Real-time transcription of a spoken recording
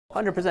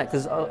100%,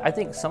 because I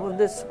think some of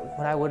this,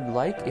 what I would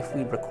like, if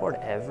we record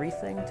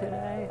everything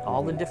today,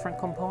 all the different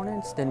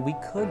components, then we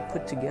could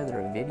put together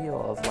a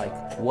video of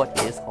like, what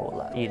is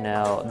HoLEP? You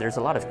know, there's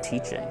a lot of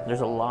teaching.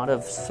 There's a lot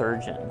of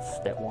surgeons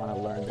that want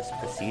to learn this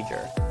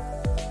procedure.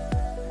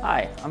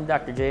 Hi, I'm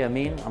Dr.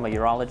 Amin. I'm a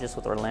urologist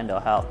with Orlando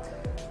Health.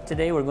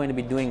 Today we're going to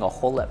be doing a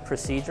HoLEP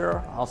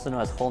procedure, also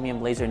known as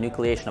holmium laser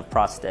enucleation of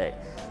prostate.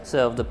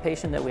 So the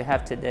patient that we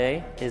have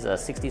today is a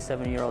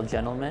 67-year-old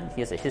gentleman.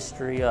 He has a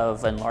history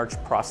of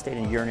enlarged prostate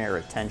and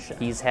urinary retention.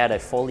 He's had a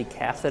Foley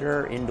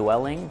catheter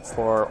indwelling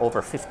for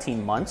over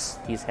 15 months.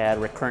 He's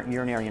had recurrent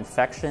urinary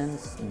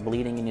infections,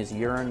 bleeding in his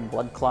urine,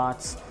 blood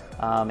clots,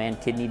 and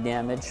kidney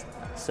damage.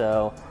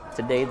 So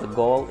today the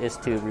goal is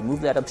to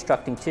remove that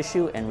obstructing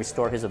tissue and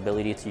restore his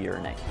ability to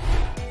urinate.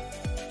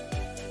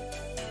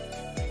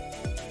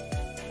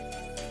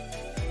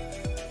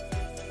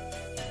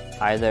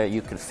 Either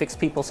you can fix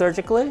people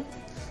surgically,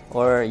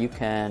 or you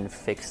can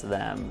fix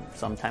them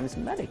sometimes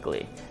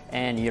medically.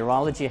 And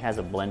urology has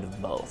a blend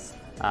of both.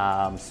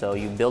 So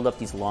you build up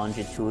these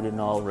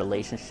longitudinal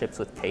relationships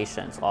with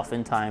patients.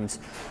 Oftentimes,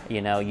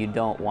 you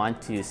don't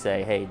want to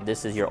say, hey,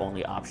 this is your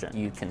only option.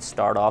 You can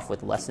start off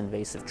with less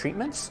invasive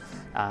treatments,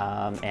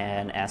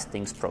 and as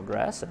things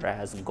progress or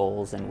as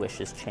goals and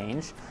wishes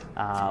change,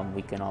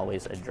 we can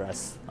always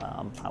address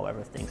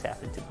however things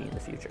happen to be in the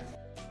future.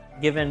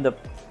 Given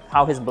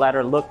how his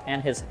bladder looked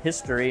and his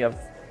history of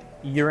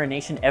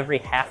urination every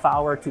half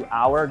hour to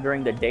hour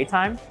during the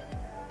daytime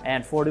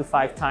and 4 to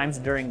 5 times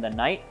during the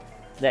night,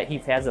 that he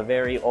has a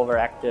very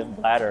overactive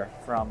bladder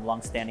from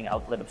long-standing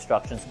outlet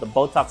obstructions. The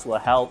Botox will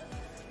help,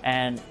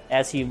 and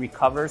as he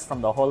recovers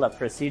from the HoLEP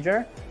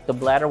procedure, the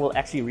bladder will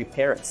actually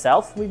repair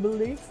itself, we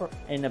believe,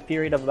 in a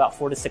period of about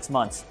 4 to 6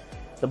 months.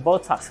 The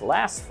Botox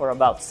lasts for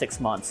about 6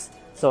 months.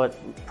 So it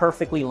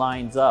perfectly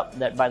lines up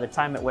that by the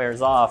time it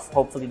wears off,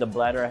 hopefully the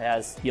bladder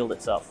has healed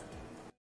itself.